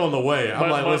got a kid on the way.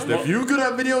 I'm like, listen, if you're good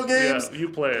at video games, you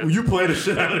play it. You play the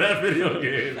shit out of that video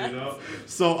game,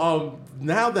 So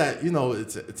now that,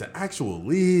 it's an actual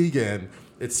league and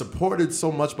it's supported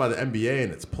so much by the NBA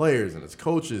and its players and its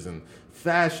coaches and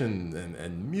fashion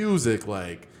and music,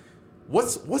 like,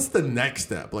 what's the next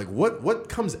step? Like, what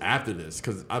comes after this?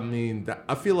 Because,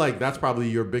 I feel like that's probably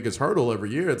your biggest hurdle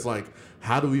every year. It's like,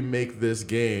 how do we make this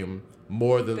game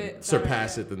more than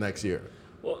surpass it the next year?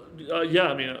 Well,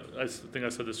 yeah, I think I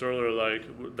said this earlier,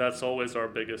 like, that's always our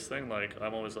biggest thing. Like,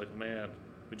 I'm always like, man,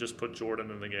 we just put Jordan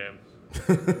in the game.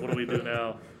 What do we do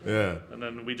now? Yeah. And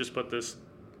then we just put this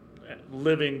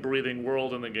living, breathing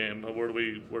world in the game. Where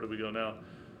do we go now?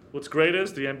 What's great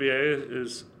is the NBA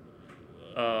is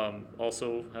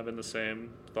also having the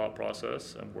same thought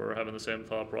process, and we're having the same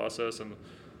thought process. And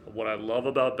what I love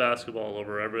about basketball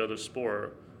over every other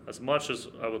sport, as much as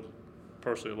I would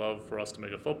personally love for us to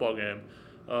make a football game,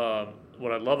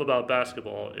 what I love about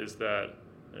basketball is that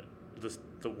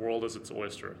the world is its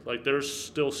oyster. Like, there's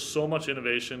still so much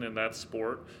innovation in that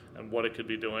sport and what it could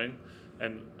be doing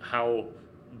and how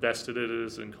vested it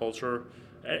is in culture.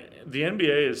 The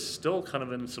NBA is still kind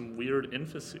of in some weird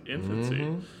infancy,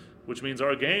 which means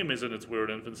our game is in its weird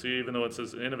infancy, even though it's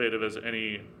as innovative as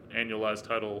any annualized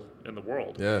title in the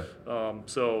world. Yeah.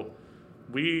 So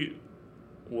we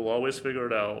will always figure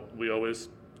it out. We always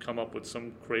come up with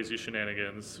some crazy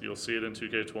shenanigans. You'll see it in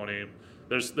 2K20.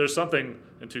 There's something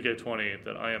in 2K20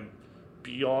 that I am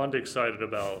beyond excited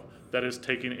about that is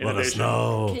taking innovation. Let us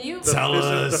know. Can you tell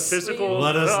us? The physical.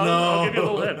 Let us know. I'll give you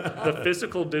a little hint. The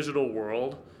physical digital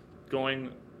world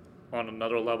going on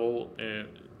another level in,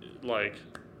 like,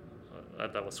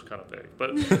 that was kind of big,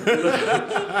 but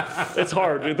it's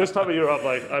hard. Dude. This time of year,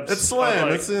 it's slam.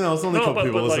 It's only a couple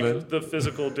people listening. Like, the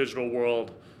physical digital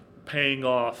world paying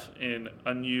off in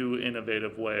a new,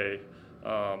 innovative way.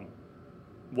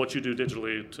 What you do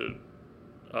digitally to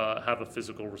have a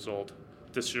physical result.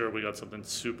 This year, we got something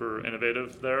super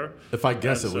innovative there. If I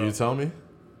guess it, will you tell me? Is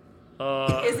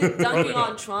it dunking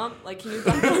on Trump? Like, can you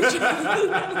dunk on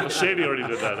Trump? Well, Shady already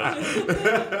did that.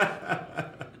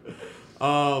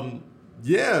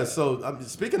 Yeah, so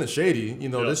speaking of Shady,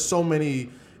 there's so many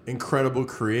incredible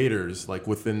creators like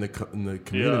within in the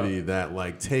community that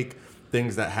like take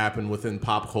things that happen within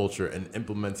pop culture and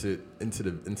implement it into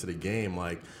the game.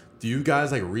 Like, do you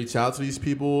guys like reach out to these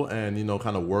people and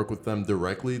kind of work with them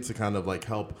directly to kind of like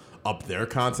help up their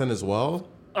content as well?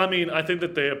 I think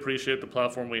that they appreciate the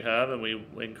platform we have, and we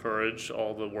encourage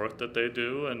all the work that they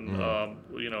do. And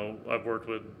I've worked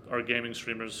with our gaming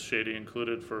streamers, Shady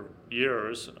included, for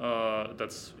years.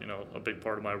 That's a big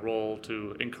part of my role,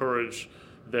 to encourage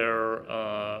their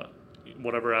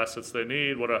whatever assets they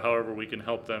need, however we can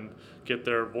help them get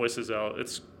their voices out.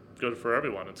 It's good for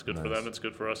everyone. It's good for them. It's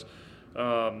good for us.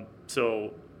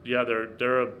 So yeah,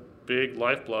 they're a big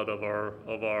lifeblood of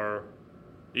our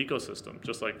ecosystem,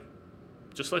 just like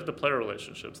the player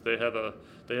relationships. They have a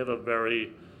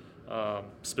very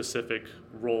specific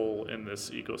role in this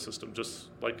ecosystem. Just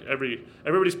like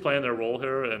everybody's playing their role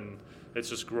here, and it's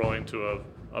just growing to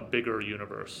a bigger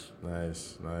universe.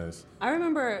 Nice. I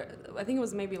remember, I think it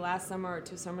was maybe last summer or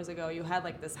 2 summers ago, you had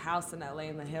like this house in LA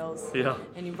in the hills. Yeah.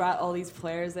 And you brought all these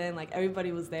players in, like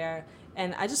everybody was there.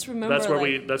 And I just remember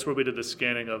that's where we did the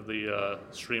scanning of the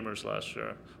streamers last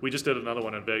year. We just did another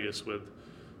one in Vegas with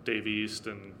Dave East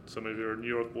and some of your New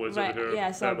York boys over here.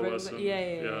 Yeah, Fabulous.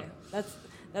 Yeah.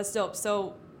 That's dope.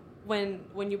 So when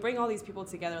you bring all these people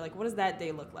together, like, what does that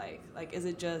day look like? Like, is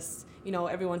it just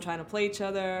everyone trying to play each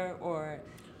other, or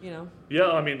Yeah,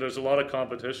 there's a lot of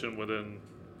competition within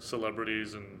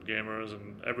celebrities and gamers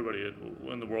and everybody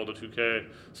in the world of 2K.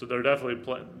 So they're definitely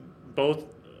both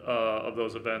of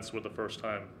those events were the first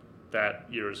time that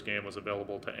year's game was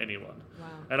available to anyone. Wow.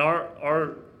 And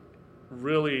our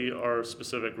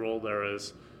specific role there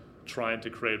is trying to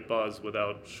create buzz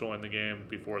without showing the game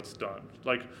before it's done.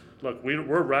 Like, look,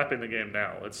 we're wrapping the game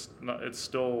now. It's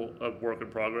still a work in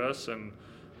progress, and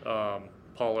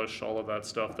polish all of that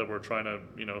stuff that we're trying to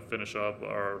finish up.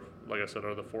 Like I said,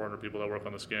 are the 400 people that work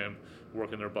on this game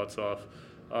working their butts off.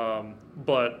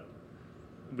 But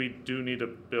we do need to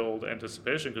build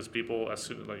anticipation, because people, as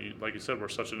soon, like you said, we're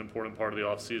such an important part of the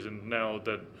off season now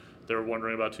that they're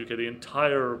wondering about 2K the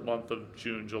entire month of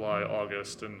June, July,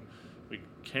 August, and we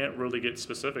can't really get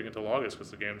specific until August because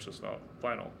the game's just not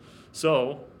final.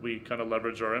 So we kind of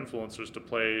leverage our influencers to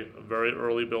play a very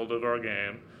early build of our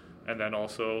game, and then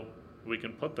also we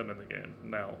can put them in the game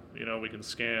now. We can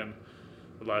scan.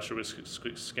 Last year we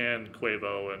scanned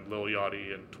Quavo and Lil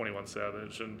Yachty and 21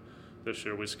 Savage, and this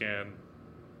year we scanned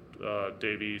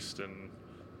Dave East and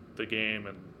The Game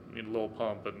and Lil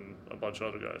Pump and a bunch of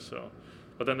other guys. So,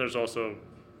 but then there's also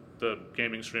the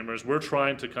gaming streamers. We're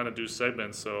trying to kind of do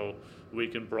segments so we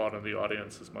can broaden the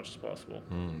audience as much as possible.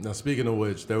 Now, speaking of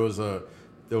which, there was a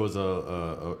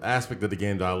aspect of the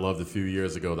game that I loved a few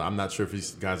years ago that I'm not sure if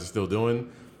these guys are still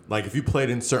doing. Like, if you played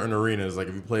in certain arenas, like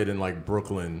if you played in, like,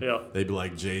 Brooklyn, they'd be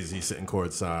like Jay-Z sitting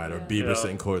courtside or Bieber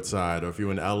sitting courtside. Or if you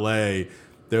were in L.A.,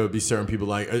 there would be certain people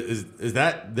like, is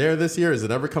that there this year? Is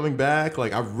it ever coming back?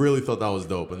 Like, I really thought that was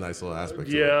dope, a nice little aspect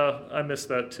to it. Yeah, I missed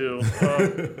that too.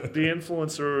 The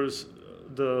influencers,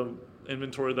 the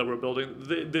inventory that we're building,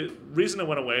 the reason it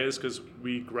went away is because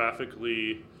we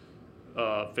graphically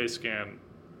face scan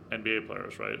NBA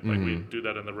players, right? Like, we do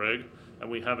that in the rig,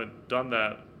 and we haven't done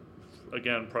that.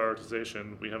 Again,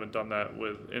 prioritization, we haven't done that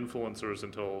with influencers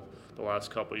until the last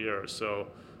couple of years. So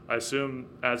I assume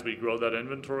as we grow that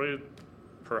inventory,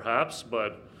 perhaps,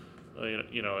 but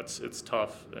it's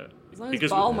tough. As long as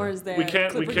Ballmer's there, we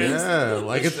can't. Yeah,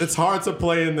 like it's hard to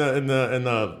play in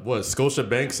the what, Scotia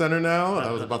Bank Center now.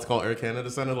 I was about to call Air Canada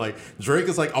Center. Like, Drake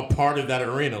is like a part of that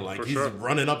arena. Like, he's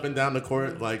running up and down the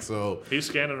court. Like, so he's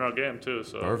scanning our game too.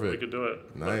 So perfect. We could do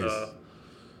it. Nice. But,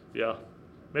 yeah.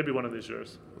 Maybe one of these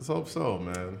years. Let's hope so,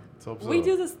 man. Let's hope so. We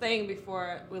do this thing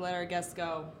before we let our guests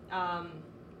go.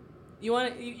 You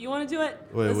want to do it?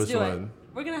 Wait, Let's which do one? It.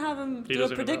 We're gonna have him do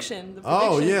a prediction.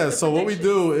 Oh yeah. So what we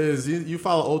do is you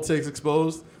follow Old Takes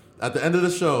Exposed. At the end of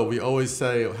the show, we always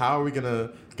say, how are we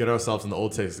gonna get ourselves in the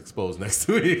Old Takes Exposed next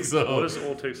week? So what is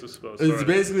Old Takes Exposed? It's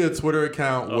basically a Twitter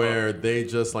account where they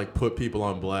just like put people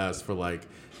on blast for like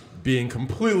being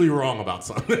completely wrong about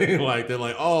something. Like, they're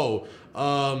like,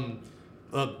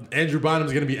 Andrew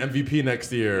Bynum's going to be MVP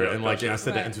next year. And like, I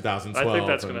said that in 2012. I think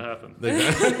that's going to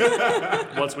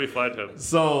happen. Once we find him.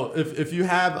 So if you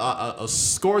have a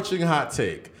scorching hot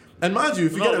take, and mind you,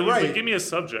 if you get it right. Give me a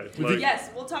subject. Yes,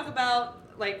 we'll talk about,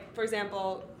 like, for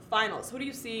example, finals. Who do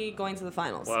you see going to the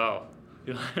finals? Wow.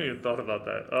 I haven't even thought about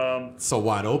that. So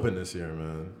wide open this year,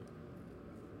 man.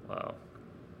 Wow.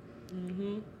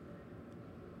 Mm-hmm.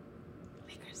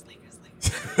 Lakers.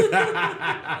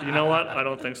 You know what? I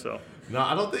don't think so. No,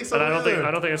 I don't think so. And I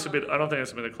don't think it's to be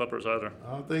the Clippers either.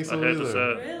 I don't think so I either. To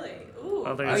say. Really? Ooh. I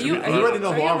don't think are you already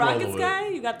know who a I'm Rockets rolling guy?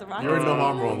 with. You got the Rockets. You already know who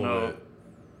I'm rolling No. with.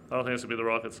 I don't think it's to be the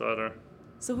Rockets either.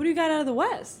 So who do you got out of the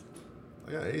West?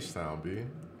 I got H-Town, B.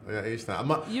 I got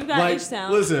H-Town. You got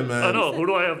H-Town. Listen, man. I know. Who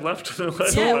do I have left in the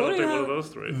West? Yeah, I don't think one of those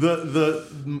three.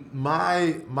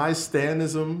 My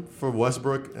Stanism for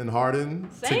Westbrook and Harden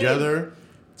together,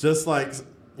 just like,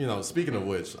 speaking of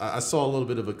which, I saw a little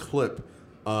bit of a clip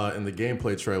in the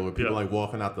gameplay trailer where people like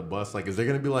walking out the bus. Like, is there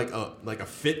gonna be like a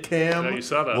fit cam? Yeah, you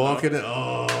saw that. Walking in.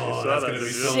 Oh, that's gonna be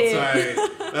so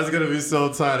tight. That's gonna be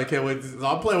so tight. I can't wait.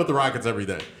 I'm playing with the Rockets every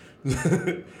day. Is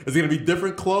it gonna be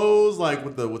different clothes, like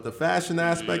with the fashion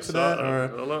aspect to that?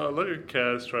 Or look at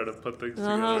Kaz trying to put things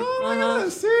together. Yeah,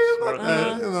 see,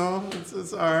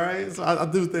 it's all right. So I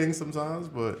do things sometimes,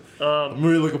 but I'm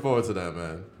really looking forward to that,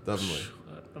 man. Definitely.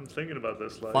 I'm thinking about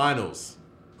this. Finals.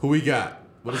 Who we got?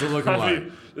 What is it looking like?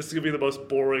 This is gonna be the most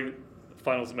boring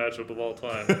finals matchup of all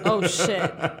time. Oh shit!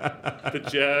 The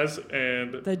Jazz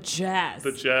and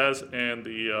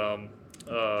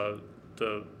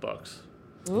the Bucks.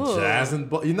 Ooh. Jazz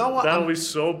and you know what? That'll be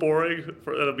so boring.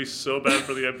 That'll be so bad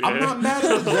for the NBA. I'm not mad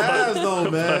at the Jazz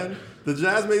though, man. The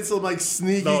Jazz made some like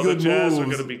sneaky good moves. The Jazz are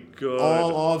gonna be good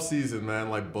all off season, man.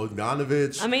 Like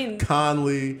Bogdanovic,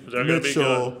 Conley,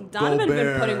 Mitchell, Donovan's Gobert.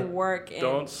 been putting work in.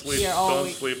 Don't sleep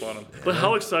on him. But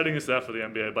how exciting is that for the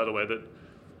NBA? By the way, that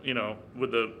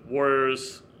with the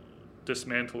Warriors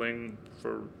dismantling,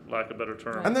 for lack of a better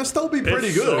term, and they'll still be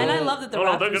pretty good. And I love that the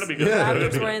Raptors, they're gonna be good.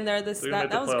 Raptors were in there.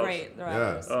 That was great. The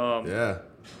Raptors. Raptors. Yeah.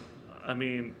 I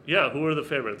mean, who are the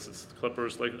favorites? It's the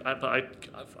Clippers. Like,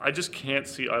 I just can't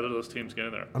see either of those teams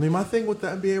getting there. I mean, my thing with the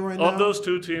NBA right now. Of those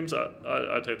two teams,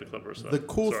 I take the Clippers. Though. The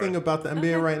cool thing about the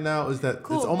NBA right now is that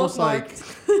it's almost like.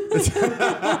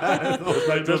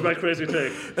 That's my crazy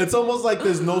take. It's almost like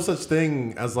there's no such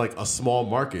thing as like a small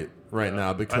market right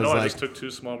now because I just took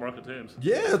two small market teams.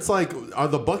 Yeah, it's like, are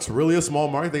the Bucks really a small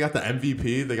market? They got the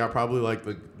MVP. They got probably like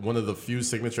one of the few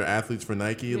signature athletes for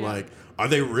Nike. Yeah. Like, are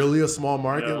they really a small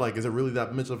market? Yeah. Like, is it really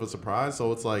that much of a surprise?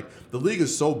 So it's like the league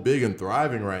is so big and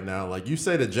thriving right now. Like, you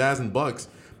say the Jazz and Bucks,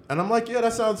 and I'm like, yeah,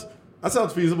 that sounds That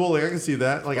sounds feasible. Like I can see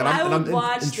that. Like, I would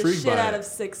watch the intrigued shit by out it. of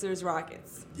Sixers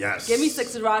Rockets. Yes. Give me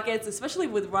Sixers Rockets, especially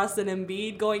with Russ and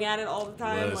Embiid going at it all the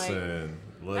time. Listen.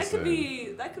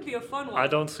 That could be a fun one. I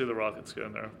don't see the Rockets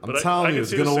getting there. I'm telling you,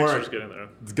 it's going to work. Getting there.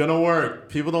 It's going to work.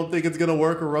 People don't think it's going to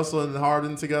work with Russell and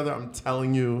Harden together. I'm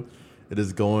telling you, it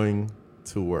is going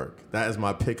to work. That is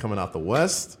my pick coming out the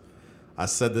West. I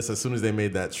said this as soon as they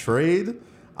made that trade.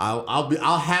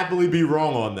 I'll happily be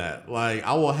wrong on that. Like,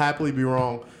 I will happily be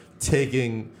wrong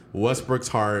taking Westbrook's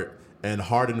heart and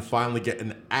Harden finally get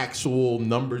an actual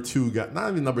number 2 guy,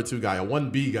 not even number 2 guy, a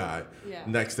 1B guy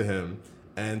next to him,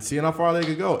 and seeing how far they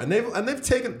could go. And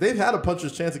they've had a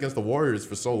puncher's chance against the Warriors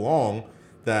for so long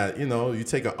that, you know, you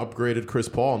take an upgraded Chris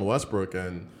Paul and Westbrook,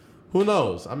 and who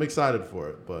knows? I'm excited for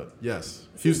it. But yes,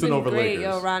 Houston over great,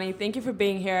 Lakers. Yo, Ronnie, thank you for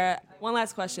being here. One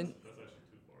last question.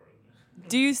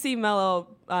 Do you see Melo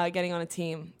getting on a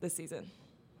team this season?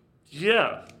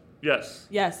 Yeah. Yes.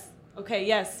 Yes. Okay,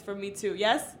 yes, for me too.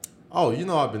 Yes? Oh, you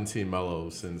know I've been Team Melo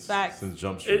since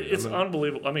Jump Street. It's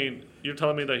unbelievable. I mean, you're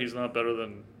telling me that he's not better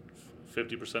than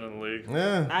 50% in the league?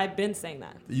 Yeah. I've been saying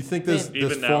that. You think there's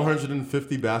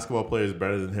 450 basketball players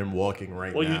better than him walking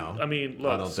now? I mean,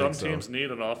 look, some teams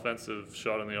need an offensive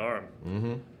shot in the arm.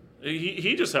 Mm-hmm.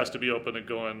 He just has to be open to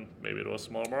going maybe to a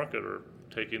small market or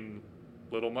taking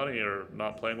little money or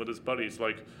not playing with his buddies.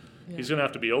 Like, he's going to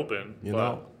have to be open. You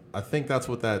know, I think that's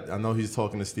what I know he's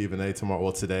talking to Stephen A. tomorrow,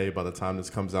 well, today, by the time this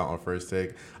comes out on First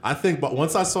Take. But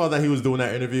once I saw that he was doing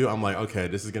that interview, I'm like, okay,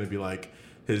 this is going to be like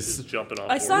his jumping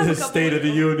off his State of the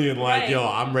Union. Like, yo,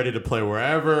 I'm ready to play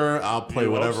wherever. I'll play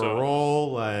whatever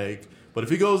role. Like, but if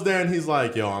he goes there and he's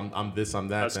like, yo, I'm this, I'm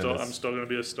that. I'm still going to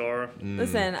be a star.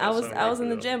 Listen, I was in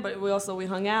the gym, but we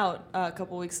hung out a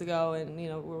couple weeks ago, and we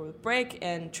were with Break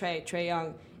and Trey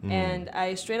Young. And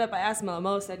I asked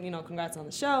Mo said, congrats on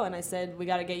the show. And I said, we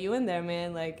got to get you in there,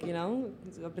 man. Like,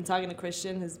 I've been talking to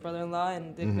Christian, his brother-in-law,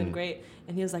 and they've been great.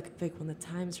 And he was like, Vic, when the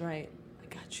time's right,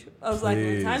 I got you. I was like,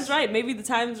 when the time's right. Maybe the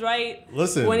time's right.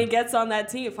 Listen, when he gets on that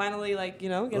team, finally,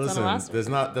 gets on a roster. There's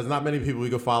not many people we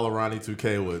could follow Ronnie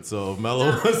 2K with. So Melo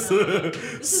wants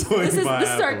to swing by.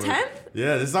 This is our 10th?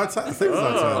 Yeah, this is our 10th. I think it's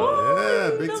our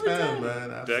 10th. Yeah, Big 10,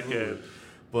 man. Absolutely. Decade.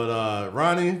 But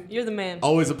Ronnie, you're the man.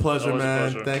 Always a pleasure,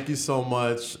 man. Thank you so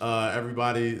much,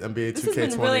 everybody. NBA 2K20. This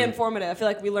has been really informative. I feel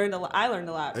like I learned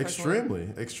a lot.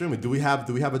 Extremely. Do we have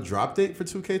a drop date for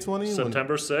 2K20?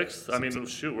 September 6th. I mean,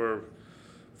 shoot, we're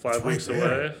 5 weeks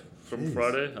away from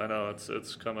Friday. I know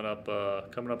it's coming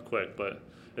up quick, but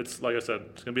it's like I said,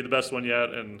 it's gonna be the best one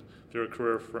yet. And if you're a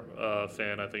career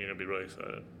fan, I think you're gonna be really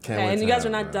excited. Okay, and you guys are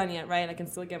not done yet, right? I can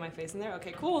still get my face in there.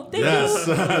 Okay, cool. Thank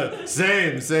you.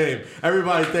 Same.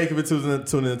 Everybody, thank you for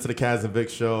tuning into the Kaz and Vic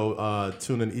show.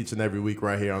 Tune in each and every week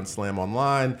right here on Slam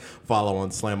Online. Follow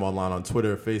on Slam Online on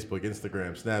Twitter, Facebook,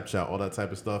 Instagram, Snapchat, all that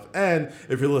type of stuff. And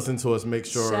if you're listening to us, make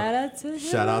sure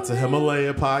shout out to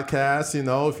Himalaya Podcast.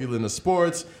 If you're into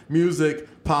sports,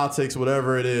 music, politics,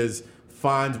 whatever it is,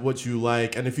 find what you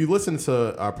like. And if you listen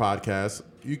to our podcast,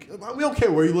 we don't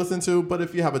care where you listen to, but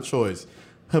if you have a choice,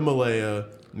 Himalaya,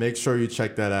 make sure you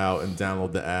check that out and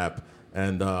download the app.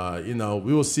 And,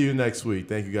 we will see you next week.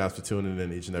 Thank you guys for tuning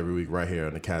in each and every week right here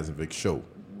on the Kaz and Vic show.